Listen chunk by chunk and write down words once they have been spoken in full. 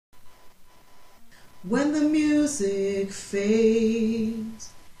when the music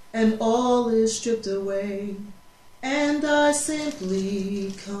fades and all is stripped away, and I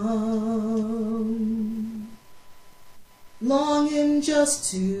simply come, longing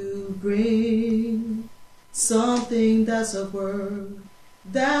just to bring something that's a word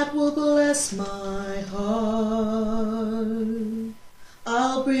that will bless my heart.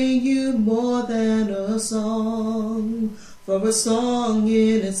 I'll bring you more than a song, for a song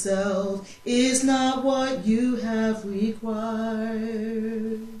in itself is not what you have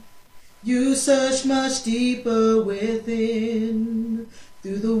required. You search much deeper within,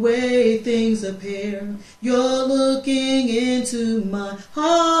 through the way things appear. You're looking into my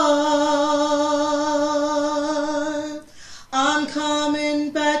heart. I'm coming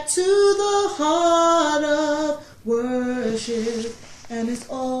back to the heart of worship, and it's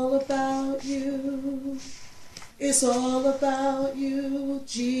all about you. It's all about you,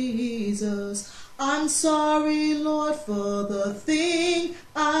 Jesus. I'm sorry, Lord, for the thing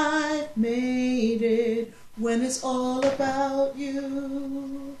I've made it. When it's all about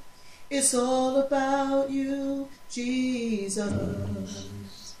you, it's all about you, Jesus.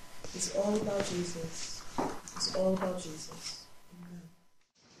 It's all about Jesus. It's all about Jesus. Amen.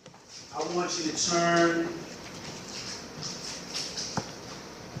 I want you to turn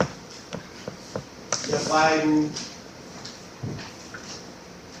your Bible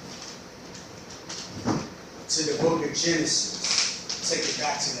to the book of Genesis. Take it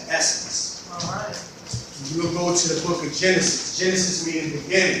back to the essence. All right. We're going to go to the book of Genesis. Genesis means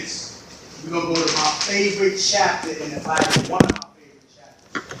beginnings. We're going to go to my favorite chapter in the Bible, one of my favorite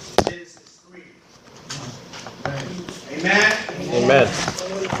chapters, Genesis 3. Amen? Amen.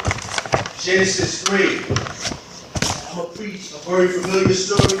 Genesis 3. I'm going to preach a very familiar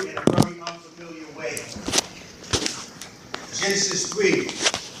story in a very unfamiliar way. Genesis 3.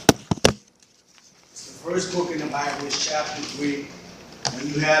 It's the first book in the Bible. It's chapter 3. When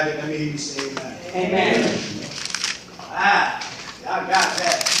you have it, let me hear you say amen. Amen. Y'all got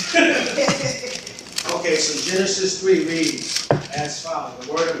that. Okay, so Genesis 3 reads as follows.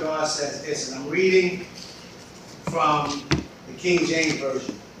 The Word of God says this, and I'm reading from the King James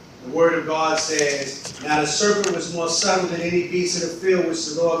Version. The Word of God says, now the serpent was more subtle than any beast of the field which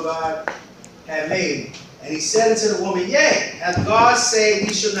the Lord God had made. And he said unto the woman, yea, hath God said,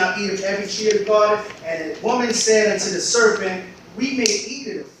 ye shall not eat of every tree of the garden? And the woman said unto the serpent, we may eat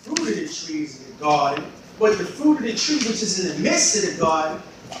of the fruit of the trees of the garden, but the fruit of the tree which is in the midst of the garden,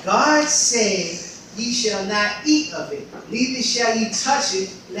 God said, ye shall not eat of it, neither shall ye touch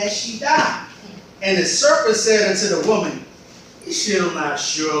it, lest ye die. And the serpent said unto the woman, ye shall not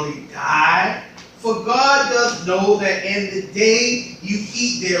surely die, for God doth know that in the day you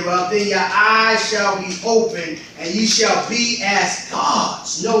eat thereof, then your eyes shall be opened, and ye shall be as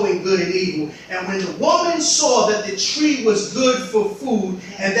gods, knowing good and evil. And when the woman saw that the tree was good for food,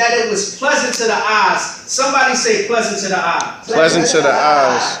 and that it was pleasant to the eyes, somebody say pleasant to the eyes. Pleasant to the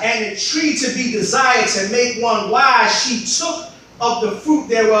eyes. And the tree to be desired to make one wise, she took of the fruit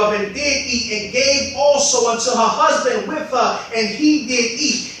thereof, and did eat, and gave also unto her husband with her, and he did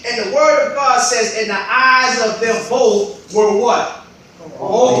eat. And the Word of God says, and the eyes of them both were what?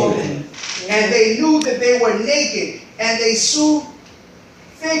 Open. And they knew that they were naked, and they sewed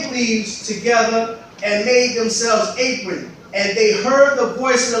fig leaves together, and made themselves aprons. And they heard the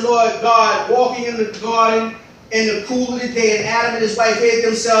voice of the Lord God walking in the garden in the cool of the day, and Adam and his wife hid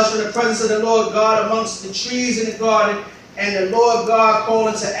themselves from the presence of the Lord God amongst the trees in the garden. And the Lord God called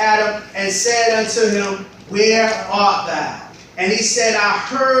unto Adam and said unto him, where art thou? And he said, I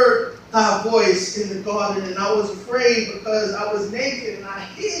heard thy voice in the garden, and I was afraid because I was naked, and I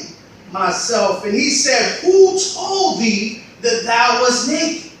hid myself. And he said, who told thee that thou wast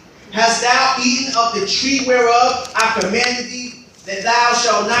naked? Hast thou eaten of the tree whereof I commanded thee that thou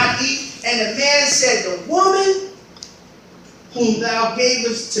shalt not eat? And the man said, the woman whom thou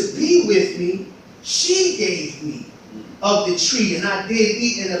gavest to be with me, she gave me of the tree, and I did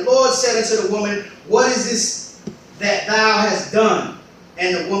eat. And the Lord said unto the woman, what is this that thou hast done?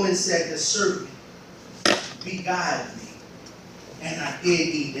 And the woman said, the serpent beguiled me, and I did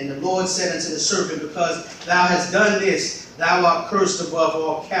eat. And the Lord said unto the serpent, because thou hast done this, thou art cursed above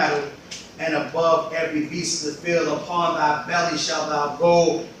all cattle, and above every beast of the field. Upon thy belly shalt thou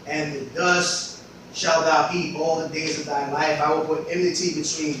go, and the dust shalt thou eat all the days of thy life. I will put enmity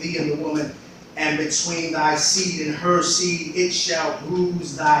between thee and the woman, and between thy seed and her seed. It shall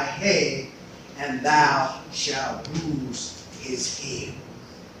bruise thy head, and thou shalt bruise his heel.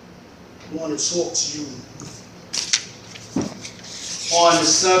 I want to talk to you on the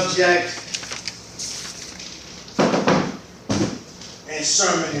subject and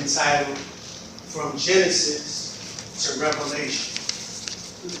sermon entitled from Genesis to Revelation.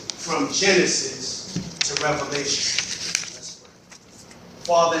 From Genesis to Revelation. Let's pray.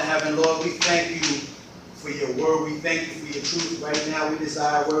 Father in heaven, Lord, we thank you for your word. We thank you for your truth. Right now, we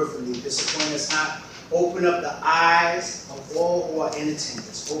desire a word from you. Disappoint us not. Open up the eyes of all who are in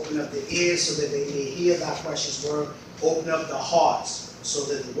attendance. Open up the ears so that they may hear thy precious word. Open up the hearts so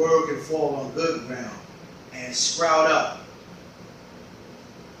that the word can fall on good ground and sprout up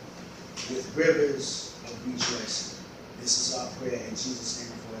with rivers of rejoicing. This is our prayer in Jesus'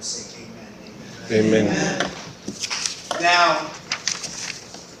 name. Before I say amen. Amen. Amen. Now,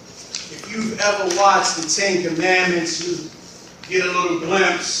 if you've ever watched the Ten Commandments, you get a little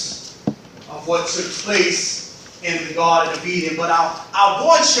glimpse of what took place in the Garden of Eden. But I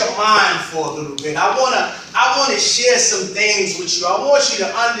want your mind for a little bit. I want to share some things with you. I want you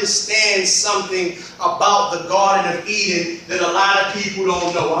to understand something about the Garden of Eden that a lot of people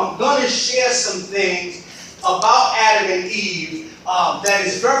don't know. I'm going to share some things about Adam and Eve that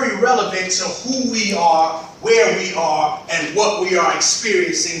is very relevant to who we are, where we are, and what we are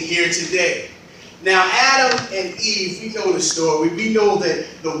experiencing here today. Now, Adam and Eve, we know the story. We know that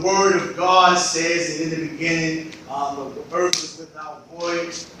the Word of God says that in the beginning, the earth was without void.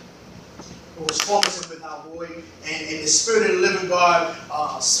 It was formless and without void. And the Spirit of the living God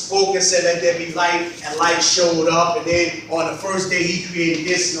spoke and said, let there be light, and light showed up. And then on the first day, he created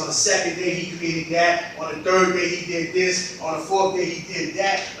this. And on the second day, he created that. On the third day, he did this. On the fourth day, he did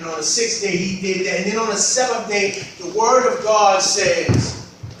that. And on the sixth day, he did that. And then on the seventh day, the Word of God says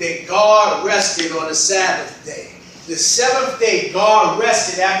that God rested on the Sabbath day. The seventh day, God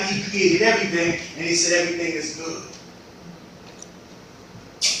rested after he created everything, and he said everything is good.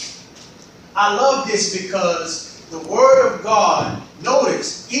 I love this because the Word of God,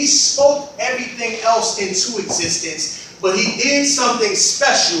 notice, he spoke everything else into existence, but he did something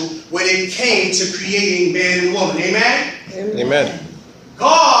special when it came to creating man and woman. Amen? Amen.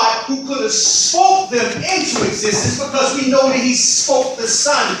 God, who could have spoke them into existence, because we know that he spoke the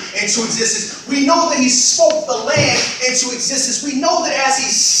sun into existence. We know that he spoke the land into existence. We know that as he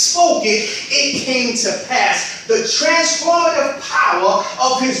spoke it, it came to pass. The transformative power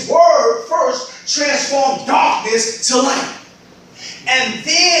of his word first transformed darkness to light. And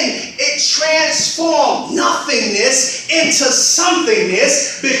then it transformed nothingness into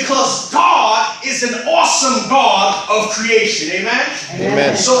somethingness, because God is an awesome God of creation. Amen?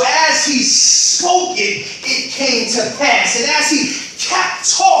 Amen. So as he spoke it, it came to pass. And as he kept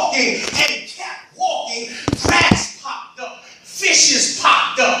talking and kept walking, grass popped up, fishes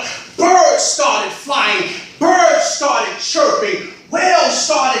popped up, birds started flying, birds started chirping, whales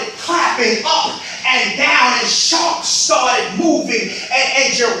started clapping up and down, and sharks started moving,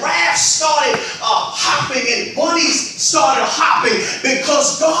 and giraffes started hopping, and bunnies started hopping,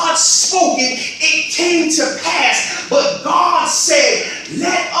 because God spoke it, it came to pass. But God said,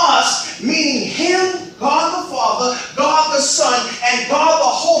 let us, meaning him, God the Father, God the Son, and God the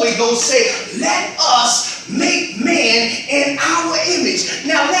Holy Ghost, say, let us make man in our image.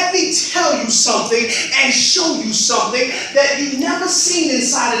 Now let me tell you something and show you something that you've never seen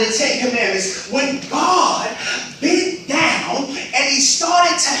inside of the Ten Commandments. When God bent down and he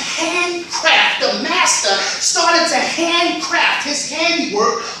started to handcraft, the master started to handcraft his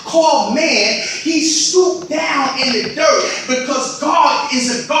handiwork called man, he stooped down in the dirt, because God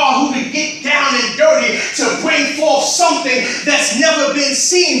is a God who can get down and dirty to bring forth something that's never been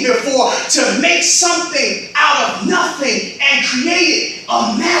seen before, to make something out of nothing and create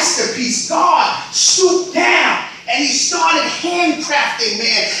a masterpiece. God stooped down and he started handcrafting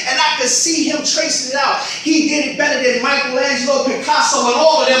man, and I could see him tracing it out. He did it better than Michelangelo, Picasso, and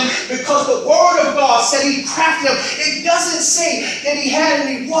all of them, because the Word of God said he crafted him. It doesn't say that he had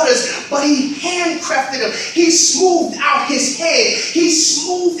any waters, but he handcrafted him. He smoothed out his head. He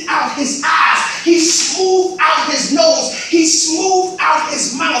smoothed out his eyes. He smoothed out his nose. He smoothed out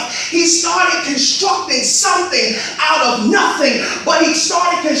his mouth. He started constructing something out of nothing, but he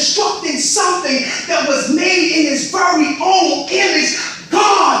started constructing something that was made in his very own image.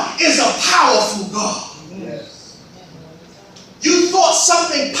 God is a powerful God. Yes. You thought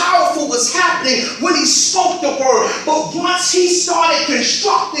something powerful was happening when he spoke the word, but once he started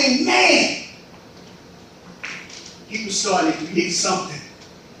constructing man, he was starting to create something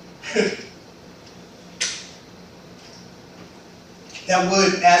that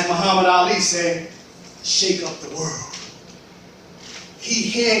would, as Muhammad Ali said, shake up the world.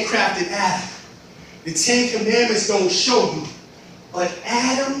 He handcrafted Adam. The Ten Commandments don't show you, but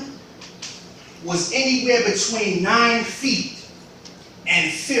Adam was anywhere between 9 feet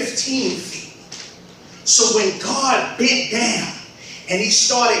and 15 feet. So when God bent down and he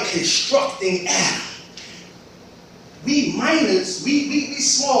started constructing Adam. We minors, we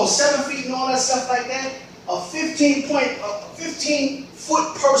small, 7 feet and all that stuff like that, a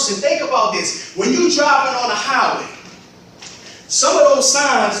 15-foot person. Think about this. When you driving on a highway, some of those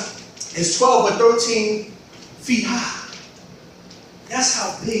signs is 12 or 13 feet high. That's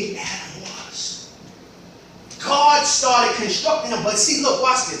how big Adam was. God started constructing him. But see, look,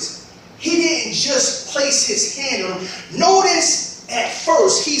 watch this. He didn't just place his hand on him. Notice at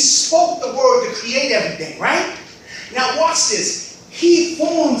first he spoke the word to create everything, right? Now watch this. He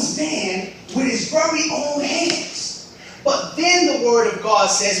forms man with his very own hands. But then the word of God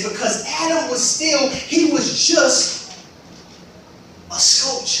says, because Adam was still, he was just a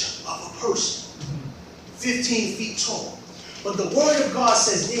sculpture of a person, 15 feet tall. But the word of God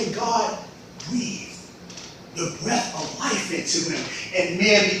says, then God breathed the breath of life into him, and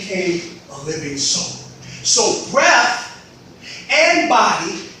man became a living soul. So breath and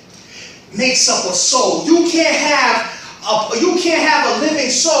body makes up a soul. You can't have a living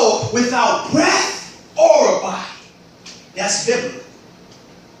soul without breath or a body. That's biblical.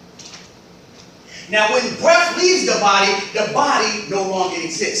 Now, when breath leaves the body no longer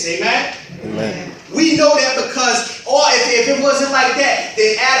exists. Amen? Amen. We know that because if it wasn't like that,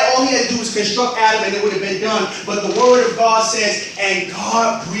 then Adam, all he had to do was construct Adam and it would have been done. But the word of God says, and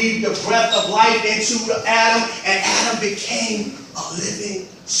God breathed the breath of life into Adam, and Adam became a living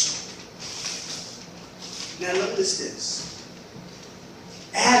soul. Now notice this.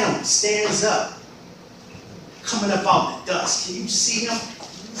 Adam stands up, coming up out of the dust. Can you see him?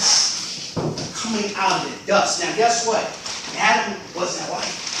 Coming out of the dust. Now guess what? Adam wasn't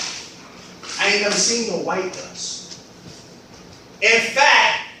white. I ain't never seen no white dust. In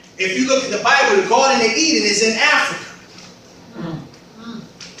fact, if you look at the Bible, the Garden of Eden is in Africa.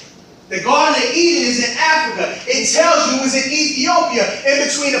 The Garden of Eden is in Africa. It tells you it was in Ethiopia, in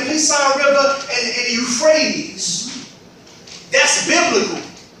between the Pison River and the Euphrates. That's biblical.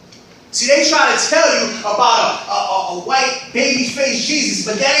 See, they try to tell you about a white baby-faced Jesus,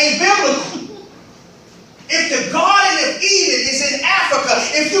 but that ain't biblical. If the Garden of Eden is in Africa,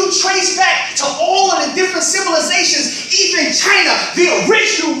 if you trace back to all of the different civilizations, even China, the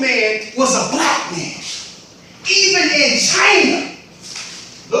original man was a black man. Even in China,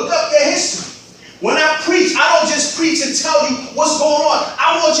 look up their history. When I preach, I don't just preach and tell you what's going on.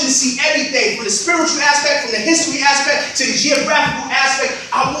 I want you to see everything, from the spiritual aspect, from the history aspect, to the geographical aspect.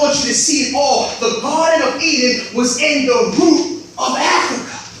 I want you to see it all. The Garden of Eden was in the root of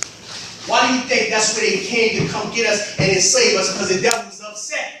Africa. Why do you think that's where they came to come get us and enslave us? Because the devil was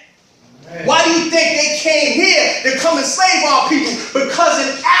upset. Amen. Why do you think they came here to come enslave our people? Because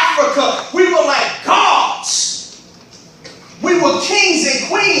in Africa, we were like gods. We were kings and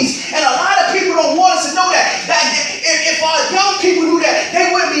queens, and a lot of people don't want us to know that. If our young people knew that, they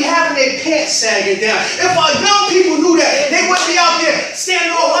wouldn't be having their pants sagging down. If our young people knew that, they wouldn't be out there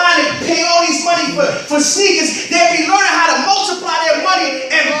standing online and paying all these money for sneakers. They'd be learning how to multiply their money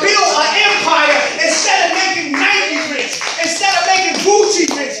and build an empire instead of making Nike rich, instead of making Gucci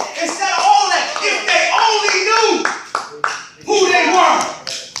rich, instead of all that. If they only knew who they were.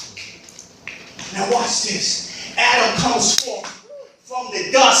 Now watch this. Adam comes forth from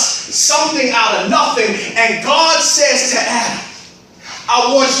the dust, something out of nothing, and God says to Adam,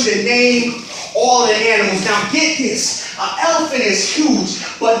 I want you to name all the animals. Now get this, an elephant is huge,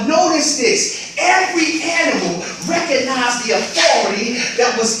 but notice this, every animal recognized the authority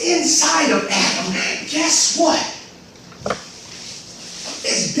that was inside of Adam. Guess what?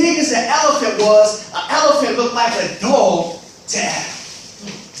 As big as an elephant was, an elephant looked like a dog to Adam.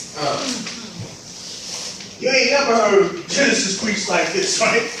 You ain't never heard Genesis preached like this,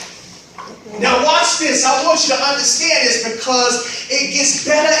 right? Now watch this. I want you to understand this because it gets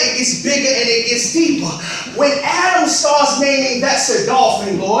better, it gets bigger, and it gets deeper. When Adam starts naming, that's a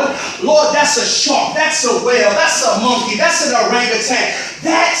dolphin, Lord. Lord, that's a shark. That's a whale. That's a monkey. That's an orangutan.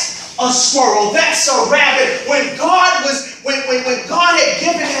 That's a squirrel. That's a rabbit. When God had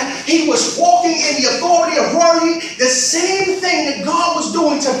given him, he was walking in the authority of royalty. The same thing that God was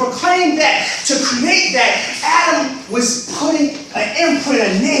doing to proclaim that, to create that, Adam was putting an imprint,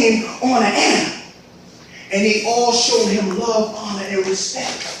 a name on an animal. And they all showed him love, honor, and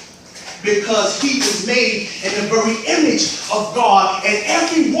respect. Because he was made in the very image of God. And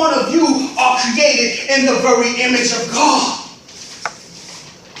every one of you are created in the very image of God.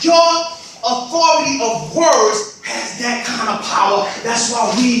 Your authority of words has that kind of power. That's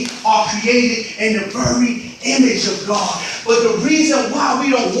why we are created in the very image of God. But the reason why we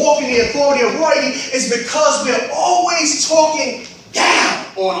don't walk in the authority of royalty is because we're always talking down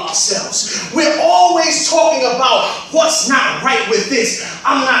on ourselves. We're always talking about what's not right with this.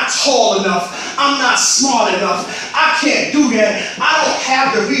 I'm not tall enough. I'm not smart enough. I can't do that. I don't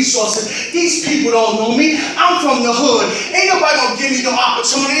have the resources. These people don't know me. I'm from the hood. Ain't nobody gonna give me no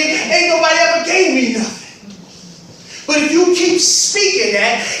opportunity. Ain't nobody ever gave me nothing. But if you keep speaking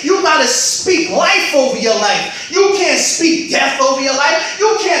that, you got to speak life over your life. You can't speak death over your life.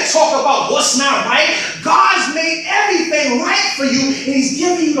 You can't talk about what's not right. God's made everything right for you, and he's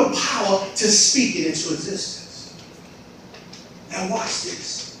giving you the power to speak it into existence. Now watch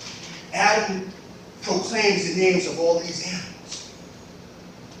this. Adam proclaims the names of all these animals.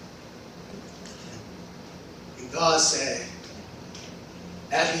 And God said,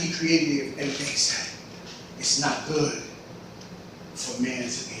 after he created everything, he said, it's not good for man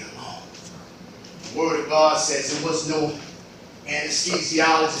to be alone. The word of God says it was no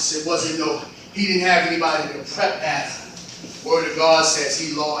anesthesiologist. It wasn't no, he didn't have anybody to prep Adam. The word of God says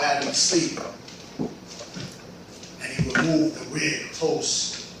he lulled Adam to sleep. And he removed the rib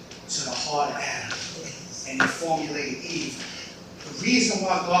close to the heart of Adam. And he formulated Eve. The reason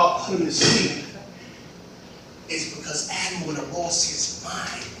why God put him to sleep is because Adam would have lost his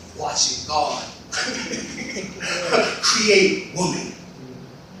mind watching God create woman.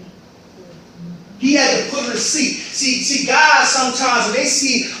 He had to put her to sleep. See, guys sometimes when they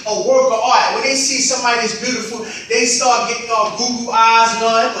see a work of art, when they see somebody that's beautiful, they start getting all goo-goo eyes and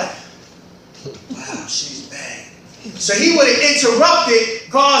all that. Like, wow, she's bad. So he would have interrupted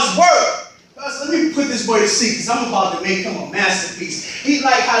God's work. Let me put this boy to sleep because I'm about to make him a masterpiece. He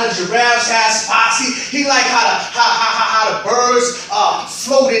like how the giraffes have spots. He like how the birds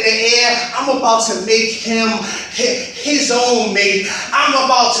float in the air. I'm about to make him his own mate. I'm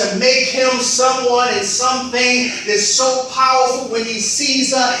about to make him someone and something that's so powerful when he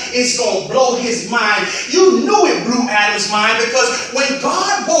sees her, it's going to blow his mind. You knew it blew Adam's mind because when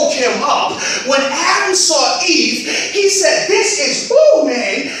God woke him up, when Adam saw Eve, he said, this is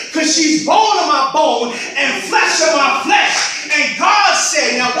woman because she's bone of my bone and flesh of my flesh. And God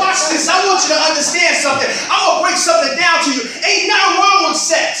said, now watch this. I want you to understand something. I'm going to break something down to you. Ain't nothing wrong with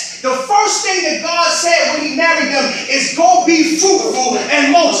sex. The first thing that God said when he married them is go be fruitful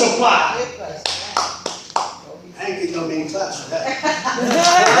and multiply. I ain't getting no main class for that.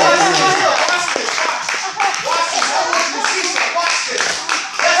 Watch this. Watch this. I want you to see something. Watch this.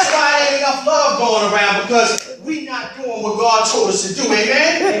 That's why there ain't enough love going around because we not doing what God told us to do.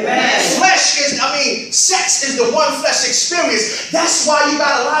 Amen? Amen. Sex is the one flesh experience. That's why you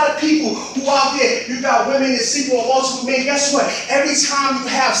got a lot of people who out there, you got women that sleep with multiple men. Guess what? Every time you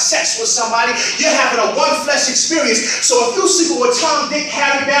have sex with somebody, you're having a one flesh experience. So if you sleep with Tom, Dick,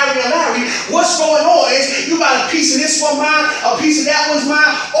 Harry, Barry, and Larry, what's going on is you got a piece of this one mind, a piece of that one's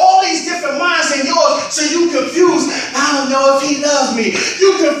mind, all these different minds in yours, so you confused. I don't know if he loves me.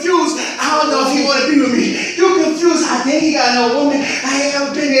 You confused. I don't know if he want to be with me. You confused. I think he got no woman. I ain't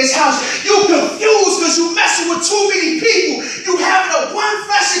never been to his house. You confused because you messing with too many people. You having a one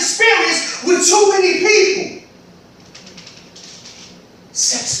flesh experience with too many people.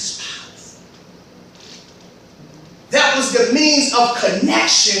 Sex is powerful. That was the means of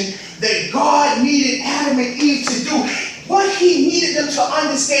connection that God needed Adam and Eve to do. What he needed them to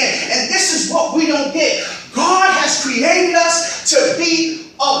understand. And this is what we don't get. God has created us to be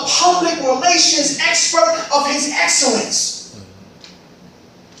a public relations expert of his excellence.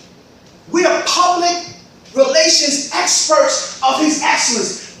 We are public relations experts of his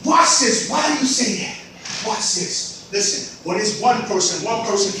excellence. Watch this. Why do you say that? Watch this. Listen, when it's one person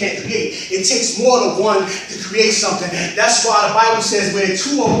can't create. It takes more than one to create something. That's why the Bible says, where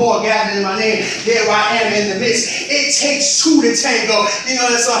two or more gathered in my name, there I am in the midst. It takes two to tango. You know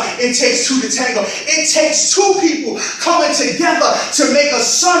that song? It takes two to tango. It takes two people coming together to make a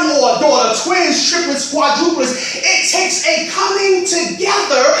son or a daughter, twins, triplets, quadruplets. It takes a coming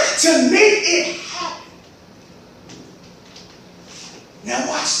together to make it happen. Now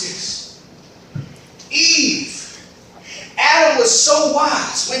watch this. Eve. Adam was so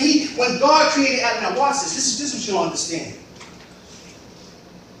wise. When God created Adam, now watch this. This is what you don't understand.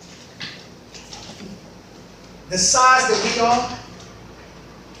 The size that we are,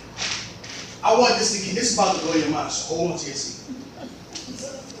 I want this to get, this is about to blow your mind, so hold on to your seat.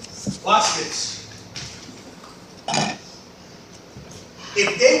 Watch this.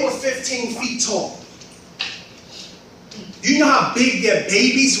 If they were 15 feet tall, do you know how big their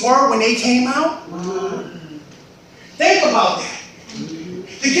babies were when they came out? Think about that.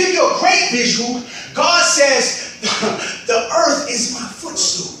 To give you a great visual, God says, the earth is my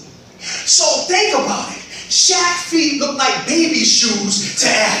footstool. So think about it. Shaq's feet look like baby shoes to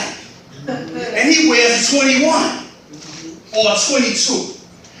Adam. And he wears 21. or 22.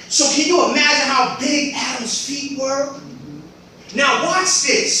 So can you imagine how big Adam's feet were? Now watch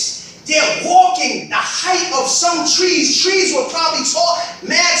this. They're walking the height of some trees. Trees were probably tall,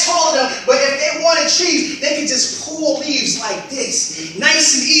 mad taller than them, but if they wanted trees, they could just pull leaves like this.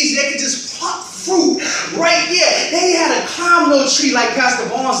 Nice and easy. They could just pluck fruit right there. They had to climb no tree like Pastor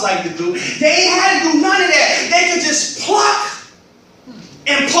Barnes like to do. They ain't had to do none of that. They could just pluck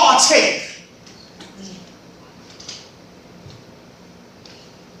and partake.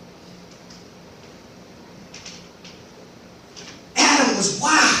 Adam was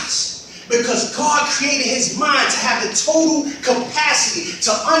wise because God created his mind to have the total capacity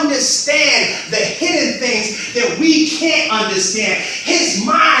to understand the hidden things that we can't understand. His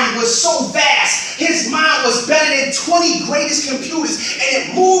mind was so vast. His mind was better than 20 greatest computers, and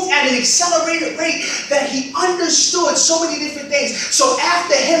it moved at an accelerated rate that he understood so many different things. So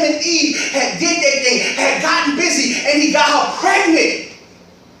after him and Eve had did their thing, had gotten busy, and he got her pregnant.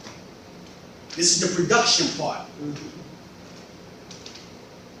 This is the production part.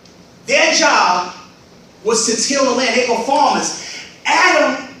 Their job was to till the land. They were farmers.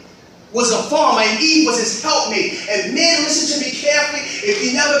 Adam was a farmer and Eve was his helpmate. And men, listen to me carefully. If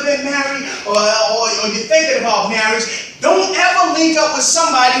you've never been married or you're thinking about marriage, don't ever link up with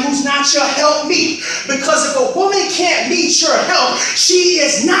somebody who's not your helpmeet. Because if a woman can't meet your help, she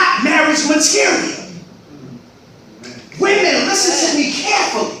is not marriage material. Women, listen to me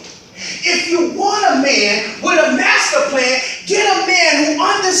carefully. If you want a man with a master plan, get a man who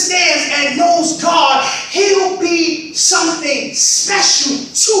understands and knows God. He'll be something special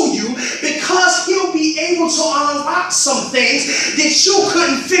to you because he'll be able to unlock some things that you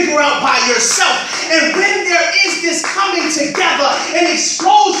couldn't figure out by yourself. And when there is this coming together, an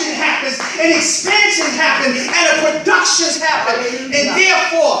explosion happens, an expansion happens, and a productions happen. And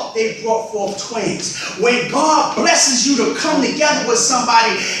therefore, they brought forth twins. When God blesses you to come together with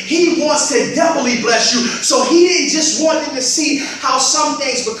somebody, he wants to doubly bless you. So he didn't just want them to see how some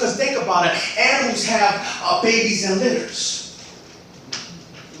things, because think about it, animals have babies in litters.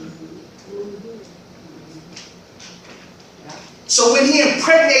 So when he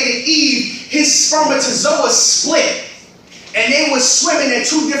impregnated Eve, his spermatozoa split. And they were swimming in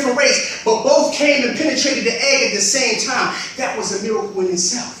two different races, but both came and penetrated the egg at the same time. That was a miracle in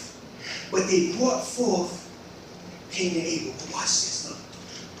itself. But they brought forth Cain and Abel. Watch this, look.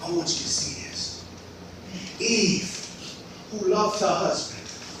 I want you to see this. Eve, who loved her husband.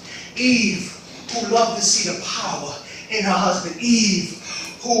 Eve, who loved to see the power in her husband. Eve,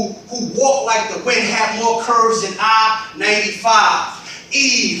 who walked like the wind, had more curves than I-95.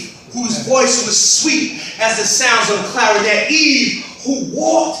 Eve, whose voice was sweet as the sounds of clarinet. Eve, who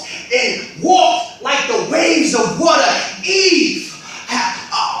walked like the waves of water. Eve,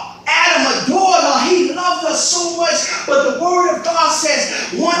 Adam adored her. He loved her so much. But the word of God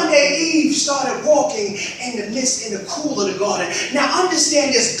says one day Eve started walking in the cool of the garden. Now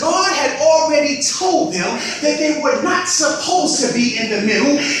understand this. God had already told them that they were not supposed to be in the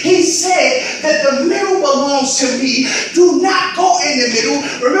middle. He said that the middle belongs to me. Do not go in the middle.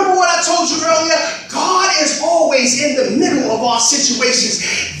 Remember what I told you earlier? God is always in the middle of our situations.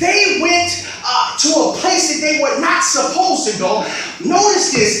 They went to a place that they were not supposed to go.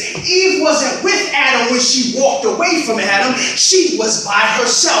 Notice this. Eve wasn't with Adam when she walked away from Adam. She was by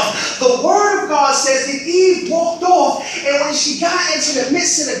herself. The word of God says that Eve walked off, and when she got into the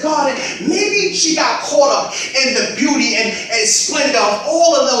midst of the garden, maybe she got caught up in the beauty and splendor of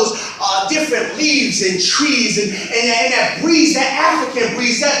all of those different leaves and trees and that breeze, that African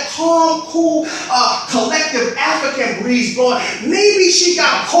breeze, that calm, cool, collective African breeze blowing. Maybe she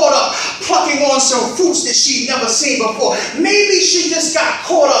got caught up plucking on some fruits that she'd never seen before. Maybe she just got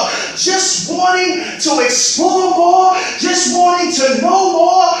caught up just wanting to explore more, just wanting to know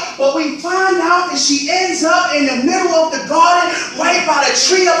more. But we find out that she ends up in the middle of the garden, right by the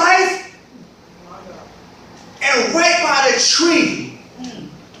tree of life, and right by the tree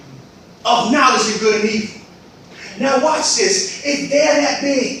of knowledge of good and evil. Now watch this. If they're that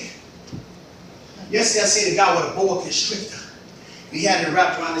big. Yesterday I seen a guy with a boa constrictor. He had it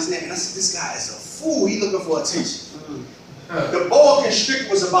wrapped around his neck, and I said, this guy is a fool. He's looking for attention. The boa constrictor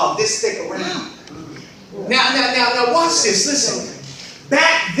was about this thick around. Now watch this. Listen.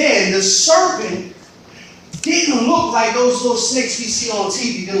 Back then, the serpent didn't look like those little snakes we see on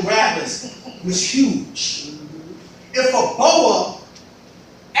TV, them rattlers. It was huge. If a boa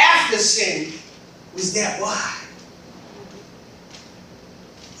after sin was that wide.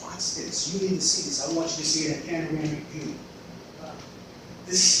 Watch this. You need to see this. I want you to see it in panoramic view.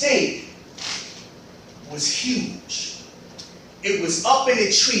 The snake was huge. It was up in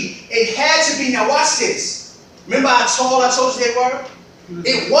the tree. It had to be, now watch this. Remember how tall I told you they were?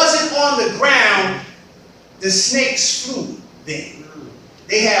 It wasn't on the ground. The snakes flew then.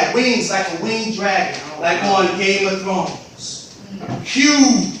 They had wings like a winged dragon, like on Game of Thrones.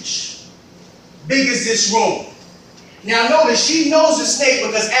 Huge. Big as this room. Now notice, she knows the snake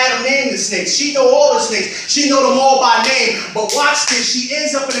because Adam named the snakes. She knows all the snakes. She knows them all by name. But watch this. She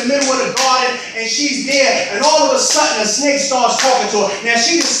ends up in the middle of the garden and she's there. And all of a sudden a snake starts talking to her. Now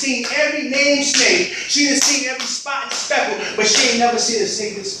she done seen every named snake. She done seen every spot and speckle. But she ain't never seen a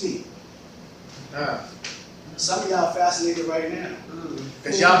snake that speak. Some of y'all fascinated right now.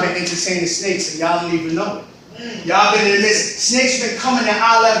 Because y'all been entertaining snakes and y'all don't even know it. Y'all been in the midst. Snakes been coming at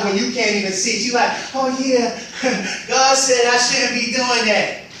eye level when you can't even see. She's like, oh yeah, God said I shouldn't be doing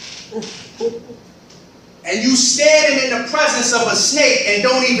that. And you standing in the presence of a snake and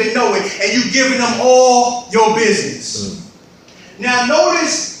don't even know it. And you giving them all your business. Now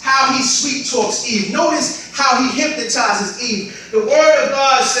notice how he sweet talks Eve. Notice how he hypnotizes Eve. The word of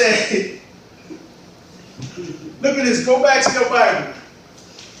God said, look at this. Go back to your Bible.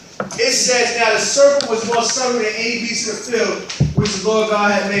 It says, now the serpent was more subtle than any beast of the field which the Lord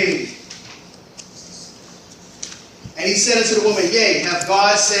God had made. And he said unto the woman, yea, hath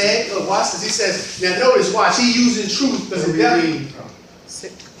God said, look, watch this. He says, now notice, watch, he using truth because the devil.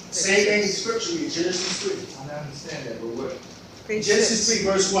 Same thing in scripture, Genesis 3. I don't understand that, but what? Genesis 3,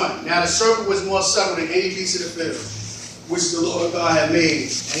 verse 1. Now the serpent was more subtle than any beast of the field which the Lord God had made. And he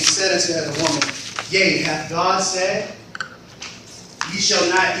said unto the woman, yea, hath God said, ye shall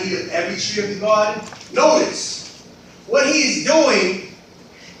not eat of every tree of the garden? Notice, what he is doing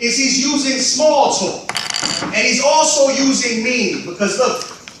is he's using small talk. And he's also using meaning. Because look,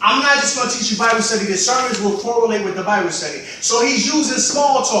 I'm not just going to teach you Bible study. The sermons will correlate with the Bible study. So he's using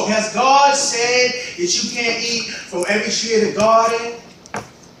small talk. Has God said that you can't eat from every tree of the garden?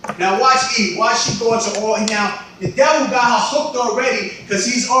 Now watch Eve. Watch she go into all. Now, the devil got her hooked already because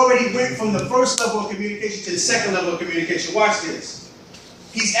he's already went from the first level of communication to the second level of communication. Watch this.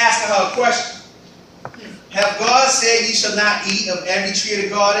 He's asking her a question. Have God said ye shall not eat of every tree of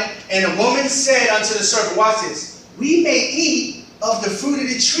the garden? And the woman said unto the serpent, watch this, we may eat of the fruit of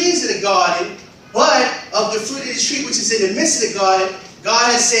the trees of the garden, but of the fruit of the tree which is in the midst of the garden,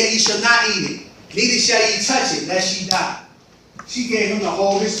 God has said ye shall not eat it, neither shall ye touch it, lest ye die. She gave him the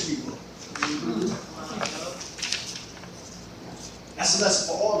whole history book. That's a lesson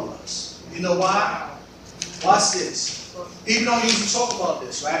for all of us. You know why? Watch this. People don't usually talk about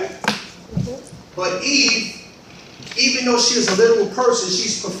this, right? But Eve, even though she is a literal person,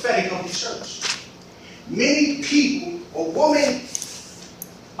 she's prophetic of the church. Many people, a woman,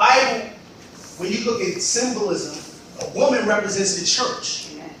 Bible, when you look at symbolism, a woman represents the church.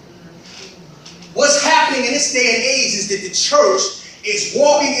 What's happening in this day and age is that the church is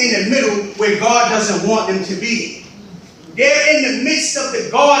walking in the middle where God doesn't want them to be. They're in the midst of the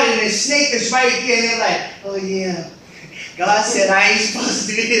garden and the snake is right there and they're like, oh yeah, God said I ain't supposed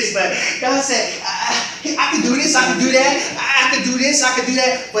to do this, but God said I can do this, I can do that, I can do this, I can do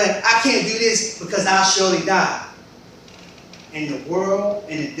that, but I can't do this because I'll surely die. And the world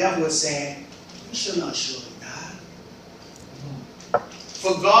and the devil is saying, you shall not surely die.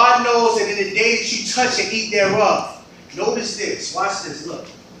 For God knows that in the day that you touch and eat thereof, notice this, watch this, look.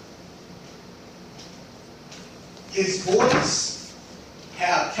 His voice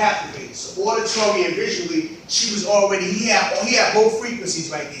have captivated. So auditory and visually, she was already, he had both frequencies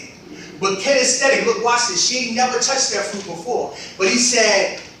right there. But kinesthetic, look, watch this. She ain't never touched that fruit before. But he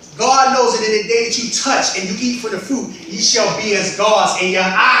said, God knows that in the day that you touch and you eat from the fruit, ye shall be as gods, and your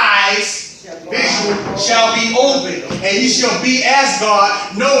eyes, visual, shall be open. And ye shall be as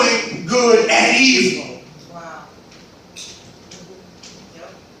God, knowing good and evil. Wow.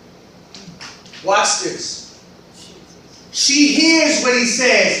 Watch this. She hears what he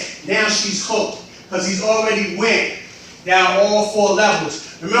says. Now she's hooked because he's already went down all 4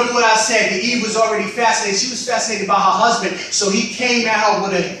 levels. Remember what I said? That Eve was already fascinated. She was fascinated by her husband, so he came at her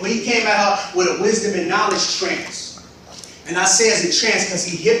with a wisdom and knowledge trance. And I say it's a trance because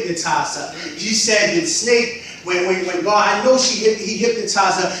he hypnotized her. She said the snake, when God, I know he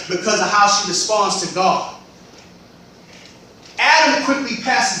hypnotized her because of how she responds to God. Adam quickly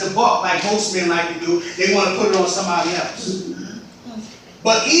passes the buck like most men like to do. They want to put it on somebody else.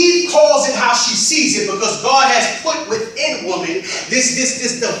 But Eve calls it how she sees it because God has put within woman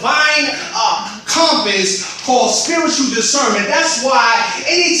this divine compass called spiritual discernment. That's why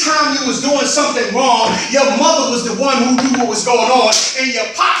anytime you was doing something wrong, your mother was the one who knew what was going on, and your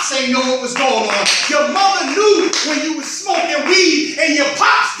pops ain't know what was going on. Your mother knew when you was smoking weed, and your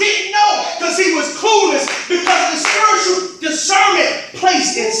pops didn't know because he was clueless because the spiritual discernment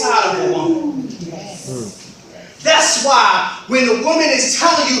placed inside of a woman. why when the woman is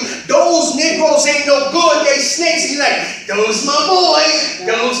telling you those Negroes ain't no good, they snakes, and you're like, those my boys,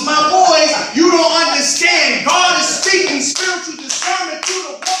 those my boys. You don't understand. God is speaking spiritual discernment through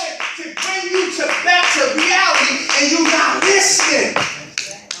the woman to bring you back to reality, and you're not listening.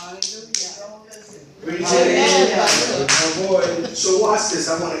 So watch this.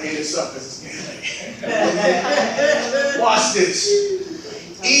 I want to end this up because it's getting late. Watch this.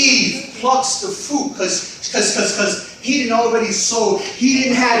 Eve plucks the fruit because he didn't already sow. He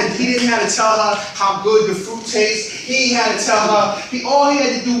didn't have to tell her how good the fruit tastes. He had to tell her. All he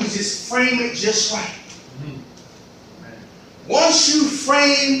had to do was just frame it just right. Once you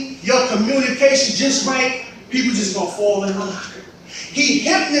frame your communication just right, people just gonna fall in line. He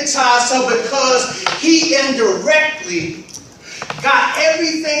hypnotized her because he indirectly got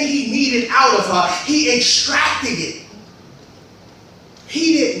everything he needed out of her. He extracted it.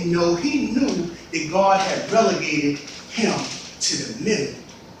 He didn't know. He knew that God had relegated him to the middle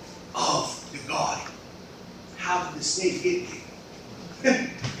of the garden. How did the snake get there?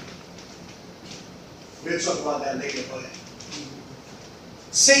 We'll talk about that later, but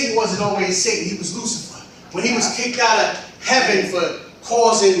Satan wasn't always Satan. He was Lucifer. When he was kicked out of heaven for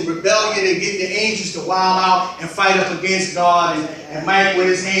causing rebellion and getting the angels to wild out and fight up against God, and Mike with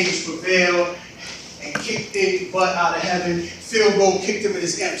his angels prevailed and kicked their butt out of heaven. Phil Gold kicked him in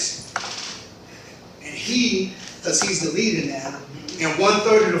his imps. And he, because he's the leader now, and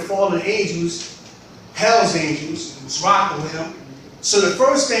 1/3 of the fallen angels, hell's angels, was rocking with him. So the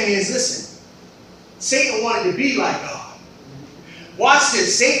first thing is, listen, Satan wanted to be like God. Watch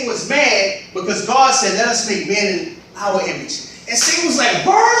this. Satan was mad because God said, let us make man in our image. And Satan was like,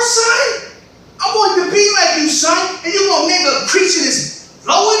 word, son? I want to be like you, son. And you're going to make a creature that's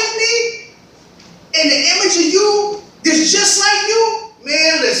lower than me? In the image of you? That's just like you?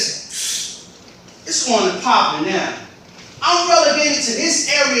 Man, listen. It's on the popping now. I'm relegated to this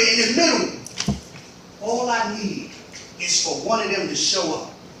area in the middle. All I need is for one of them to show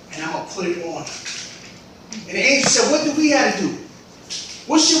up. And I'm going to put it on him. And the angel said, what do we have to do?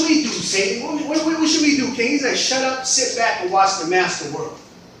 What should we do, Satan? What should we do, King? He's like, shut up, sit back, and watch the master work.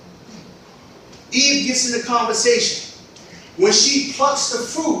 Eve gets in the conversation. When she plucks the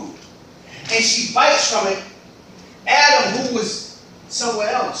fruit and she bites from it, Adam, who was somewhere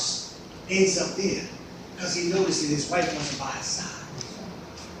else, ends up there because he noticed that his wife wasn't by his side.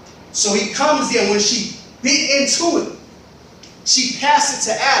 So he comes there. When she bit into it, she passed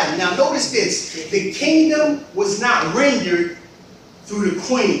it to Adam. Now notice this. The kingdom was not rendered through the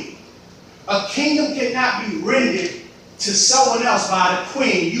queen. A kingdom cannot be rendered to someone else by the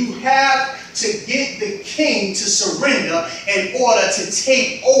queen. You have to get the king to surrender in order to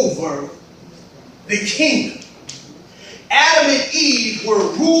take over the kingdom. Adam and Eve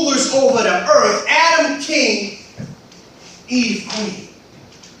were rulers over the earth. Adam king, Eve queen.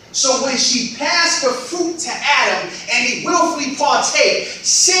 So when she passed the fruit to Adam and he willfully partake,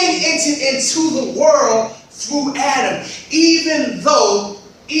 sin entered into the world through Adam. Even though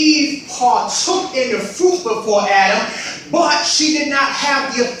Eve partook in the fruit before Adam, but she did not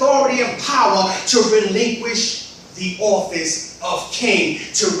have the authority and power to relinquish the office of king,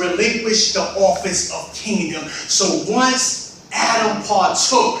 to relinquish the office of kingdom. So once Adam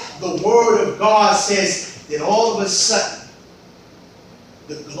partook, the word of God says that all of a sudden,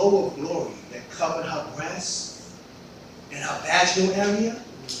 the glow of glory that covered her breasts and her vaginal area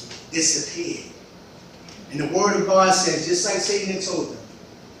disappeared. And the word of God says, just like Satan had told them,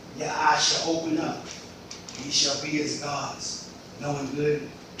 your eyes shall open up. Ye shall be as gods, knowing good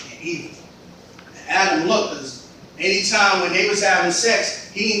and evil. And Adam looked, because anytime when they was having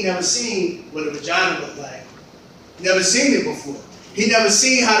sex, he ain't never seen what a vagina looked like. Never seen it before. He never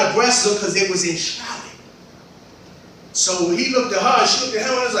seen how the breasts looked because it was enshrouded. So he looked at her and she looked at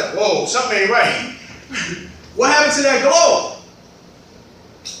him and was like, whoa, something ain't right. What happened to that glow?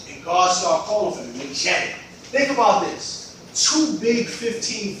 And God started calling for them. They chatted. Think about this. 2 big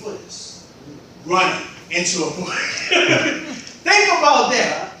 15-footers running into a bush. Think about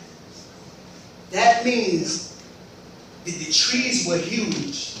that. That means that the trees were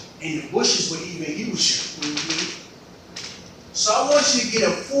huge and the bushes were even huger. So I want you to get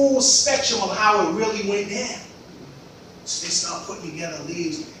a full spectrum of how it really went down. So they start putting together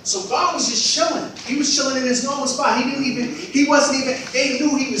leaves. So God was just chilling. He was chilling in his normal spot. They knew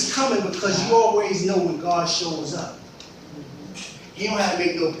he was coming because you always know when God shows up. He don't have to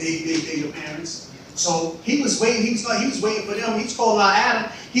make no big appearance. So he was waiting. He was waiting for them. He was calling out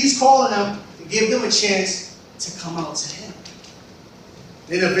Adam. He's calling them to give them a chance to come out to him.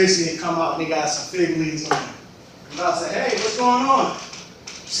 Then eventually they come out and they got some fig leaves on them. And God said, hey, what's going on?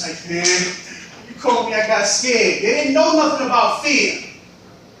 He's like, man, you called me, I got scared. They didn't know nothing about fear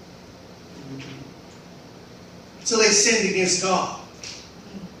until they sinned against God.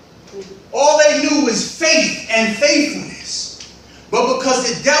 All they knew was faith and faithfulness. But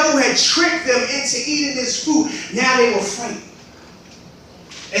because the devil had tricked them into eating this fruit, now they were frightened.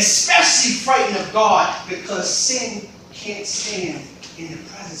 Especially frightened of God, because sin can't stand in the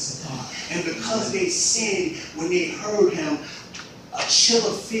presence of God. And because they sinned when they heard him, a chill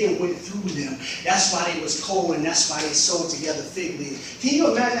of fear went through them. That's why they was cold, and that's why they sewed together fig leaves. Can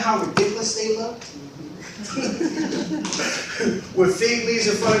you imagine how ridiculous they looked? With fig leaves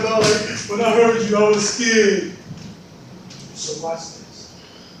in front of God, like, when I heard you, I was scared. So watch this.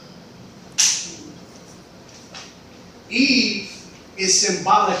 Eve is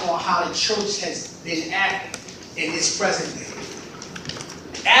symbolic on how the church has been acting in this present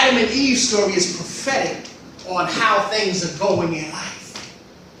day. Adam and Eve's story is prophetic on how things are going in life.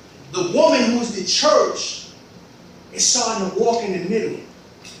 The woman who's the church is starting to walk in the middle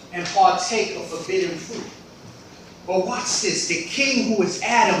and partake of forbidden fruit. But watch this. The king, who is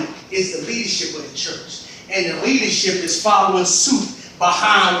Adam, is the leadership of the church. And the leadership is following suit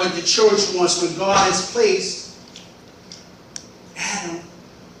behind what the church wants when God has placed Adam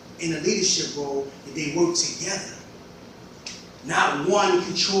in a leadership role, that they work together. Not one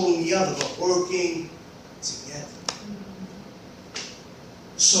controlling the other, but working together.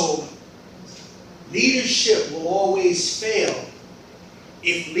 So, leadership will always fail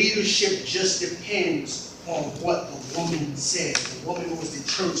if leadership just depends on what the woman says. The woman who was the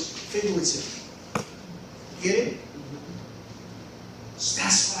church, figuratively. Get it? So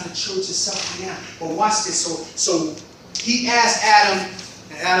that's why the church is suffering now. But watch this. So he asked Adam,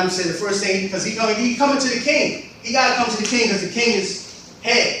 and Adam said the first thing, because he coming to the king. He got to come to the king because the king is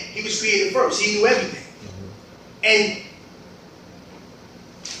head. He was created first. He knew everything. And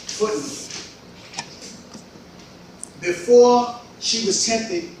before she was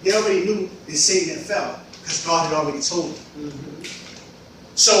tempted, they already knew that Satan had fell, because God had already told them.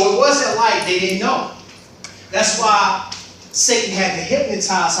 So it wasn't like they didn't know. That's why Satan had to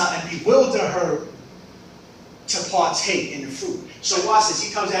hypnotize her and bewilder her to partake in the fruit. So watch this.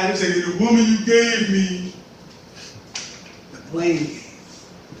 He comes out and says, the woman you gave me, the blame game.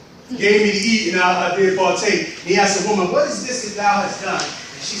 Gave me to eat, and I did partake. And he asked the woman, what is this that thou hast done?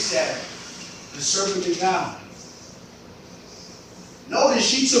 And she said, the serpent beguiled me. Notice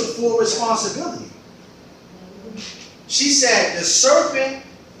she took full responsibility. She said, the serpent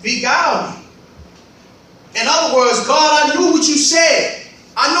beguiled me. In other words, God, I knew what you said.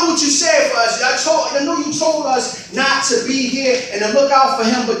 I knew what you said for us. I know you told us not to be here and to look out for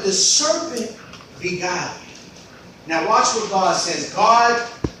him, but the serpent beguiled me. Now watch what God says. God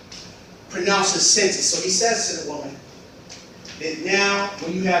pronounces sentence. So he says to the woman that now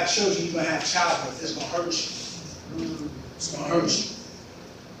when you have children, you're going to have childbirth. It's going to hurt you. It's going to hurt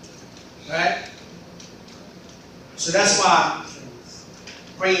you. Right? So that's why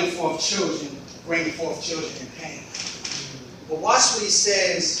bringing forth children in pain. But watch what he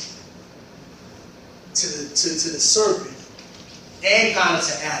says to the serpent and kind of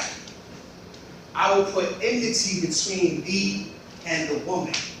to Adam. I will put enmity between thee and the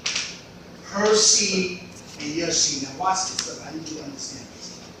woman, her seed and your seed. Now watch this. Look, I need you to understand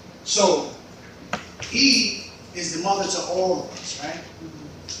this. So Eve is the mother to all of us, right?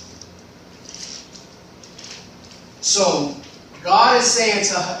 So God is saying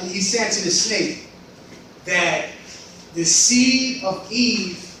to her, he's saying to the snake that the seed of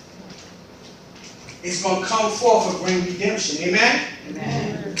Eve is going to come forth and bring redemption. Amen?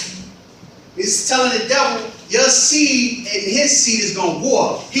 Amen. He's telling the devil, your seed and his seed is going to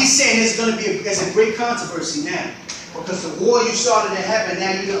war. He's saying there's a great controversy now. Because the war you started in heaven,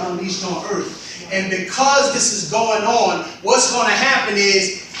 now you're going to unleash on earth. And because this is going on, what's going to happen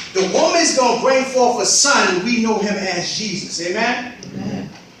is the woman's going to bring forth a son, and we know him as Jesus. Amen? Amen.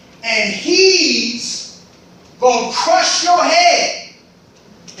 And he's going to crush your head,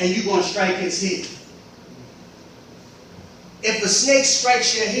 and you're going to strike his head. If a snake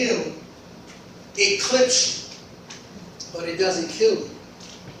strikes your heel, it clips you, but it doesn't kill you.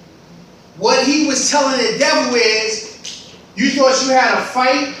 What he was telling the devil is, you thought you had a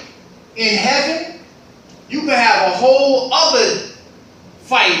fight in heaven? You could have a whole other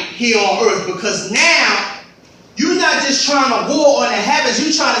fight here on earth, because now you're not just trying to war on the heavens,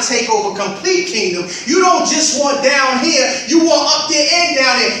 you're trying to take over complete kingdom. You don't just want down here, you want up there and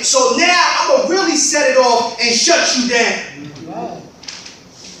down there. So now I'm going to really set it off and shut you down. Wow.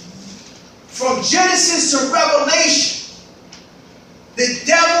 From Genesis to Revelation, the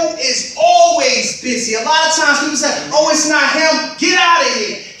devil is always busy. A lot of times people say, oh, it's not him. Get out of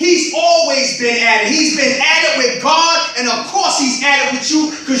here. He's always been at it. He's been at it with God, and of course he's at it with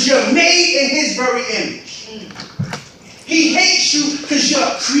you because you're made in his very image. He hates you because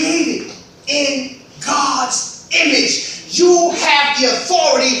you're created in God's image. You have the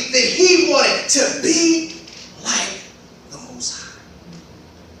authority that he wanted to be like the Most High.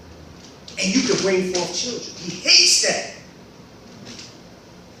 And you can bring forth children. He hates that.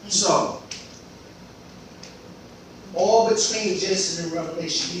 So, all between Genesis and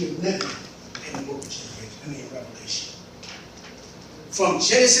Revelation, we are living in the book of Revelation. From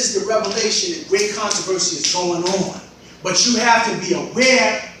Genesis to Revelation, a great controversy is going on. But you have to be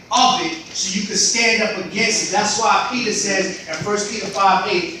aware of it so you can stand up against it. That's why Peter says in 1 Peter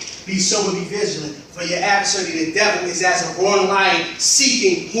 5:8, be sober, be vigilant, for your adversary, the devil, is as a roaring lion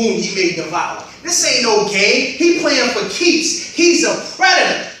seeking whom he may devour. This ain't no game. He playing for keeps. He's a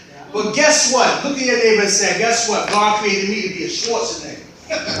predator. But guess what? Look at your neighbor and say, guess what? God created me to be a Schwarzenegger.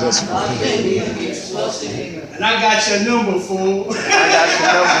 And I got your number, fool.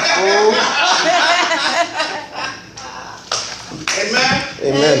 Amen?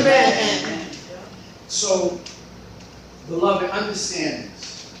 Amen. Amen. So, beloved, understand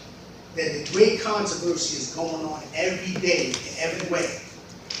this, that the great controversy is going on every day in every way.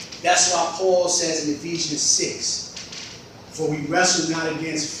 That's why Paul says in Ephesians 6, for we wrestle not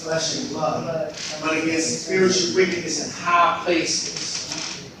against flesh and blood, but against spiritual wickedness in high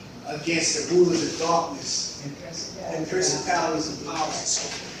places, against the rulers of darkness and principalities and powers. So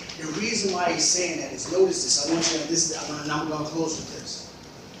the reason why he's saying that is, notice this. I want you to listen, and I'm going to close with this.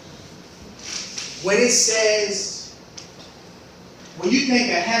 When it says, when you think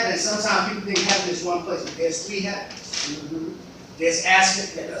of heaven, sometimes people think heaven is one place, but there's three heavens. There's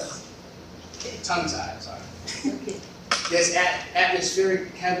tongue-tied, sorry. There's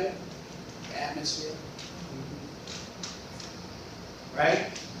atmospheric heaven, the atmosphere,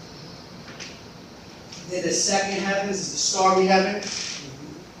 right? Then the second heavens is the starry heaven.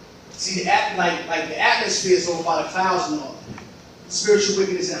 See, the atmosphere is over by the clouds and all. Spiritual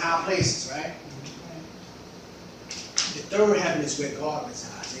wickedness in high places, right? The third heaven is where God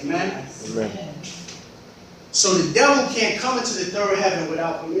resides. Amen? Amen. So the devil can't come into the third heaven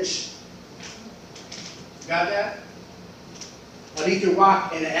without permission. Got that? But he can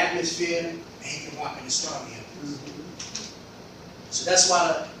rock in the atmosphere, and he can rock in the starry heavens. So that's why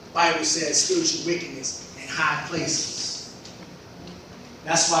the Bible says spiritual wickedness in high places.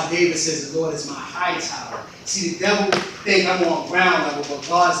 That's why David says the Lord is my high tower. See, the devil think I'm on ground level, but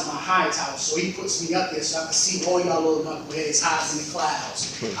God is my high tower. So he puts me up there so I can see all y'all little knuckleheads hiding in the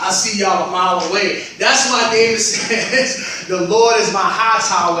clouds. I see y'all a mile away. That's why David says the Lord is my high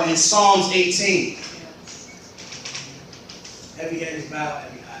tower in Psalms 18. Every head is bowed,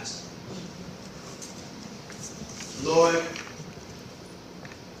 every eye is closed. Lord,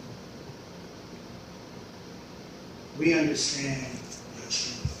 we understand your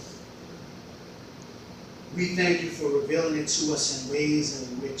truth. We thank you for revealing it to us in ways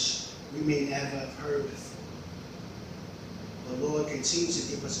in which we may never have heard before. But Lord, continue to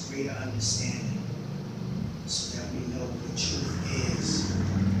give us greater understanding so that we know what the truth is.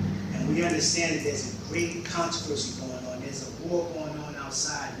 And we understand that there's a great controversy going on. There's a war going on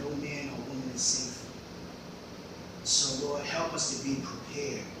outside. No man or woman is safe. So Lord, help us to be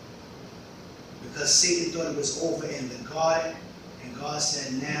prepared. Because Satan thought it was over in the garden, and God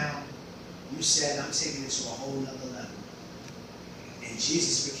said, now, you said, I'm taking it to a whole nother level. And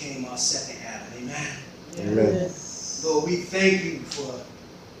Jesus became our second Adam. Amen? Amen. Yes. Lord, we thank you for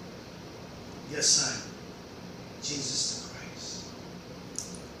your Son, Jesus the Christ,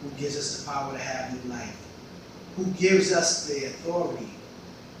 who gives us the power to have new life, who gives us the authority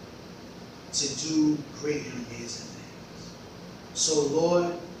to do great and amazing things. So,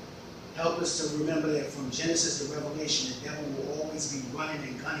 Lord, help us to remember that from Genesis to Revelation, the devil will always be running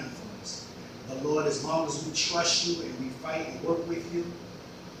and gunning for us. But Lord, as long as we trust you and we fight and work with you,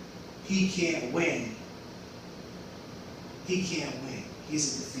 he can't win. He can't win.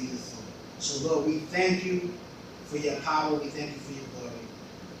 He's a defeated foe. So Lord, we thank you for your power. We thank you for your glory.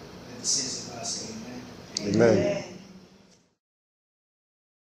 In the sins of God say amen. Amen. Amen.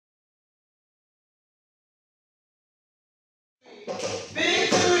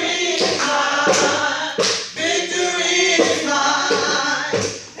 Victory is mine. Victory is mine.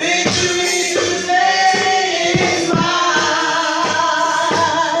 Victory today is mine.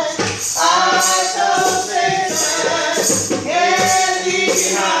 I shall Satan can't be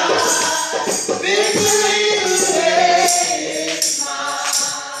behind. Victory today is mine.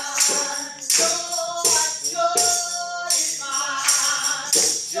 Joy is mine.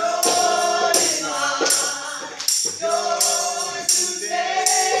 Joy is mine.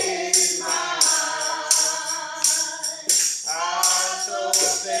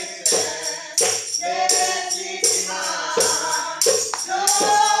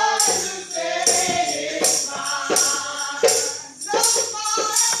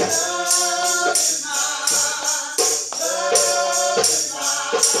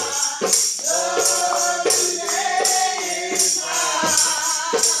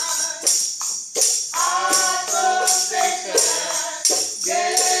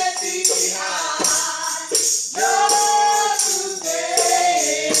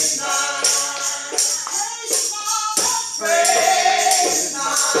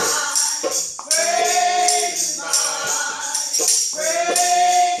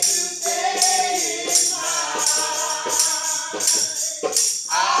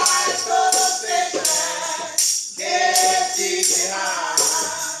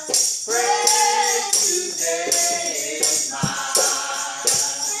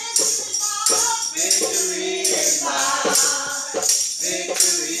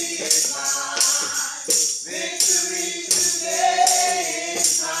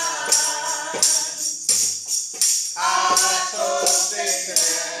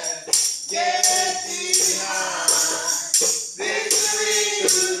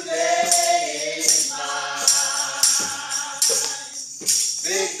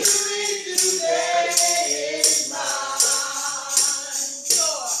 Victory today is mine.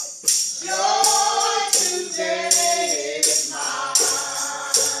 Joy today is mine.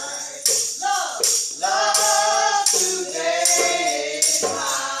 Love today is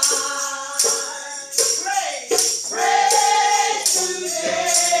mine. Praise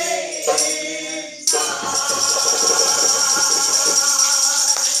today is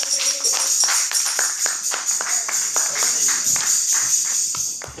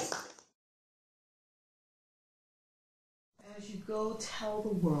As you go, tell the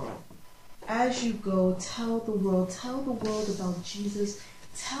world. As you go, tell the world about Jesus.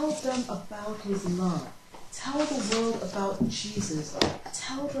 Tell them about his love. Tell the world about Jesus.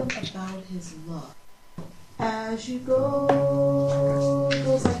 Tell them about his love. As you go, it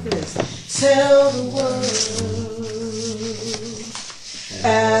goes like this. Tell the world.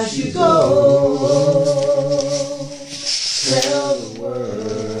 As you go, tell the world.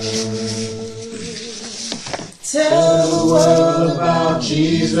 Tell the world about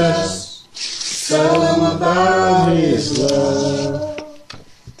Jesus. Tell them about his love.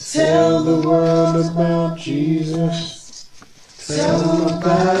 Tell the world about Jesus. Tell them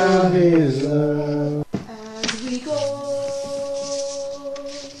about his love. As we go,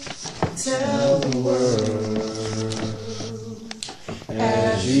 tell the world.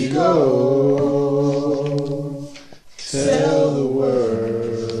 As you go, tell the world.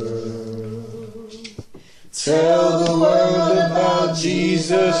 Tell the world about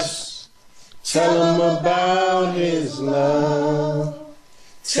Jesus. Tell them about his love.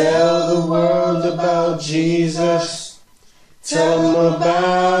 Tell the world about Jesus. Tell them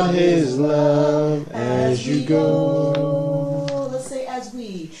about his love. As you go, let's say as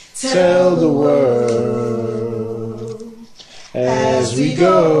we tell the world. As we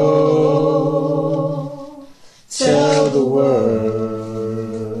go, tell the world.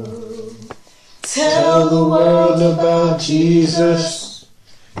 Tell the world about Jesus.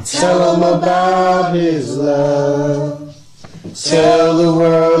 Tell them about his love. Tell the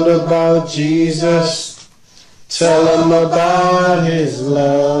world about Jesus. Tell them about his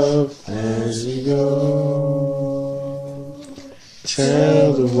love. As we go,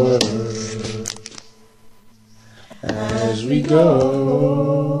 tell the world. As we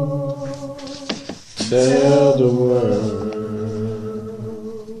go, tell the world.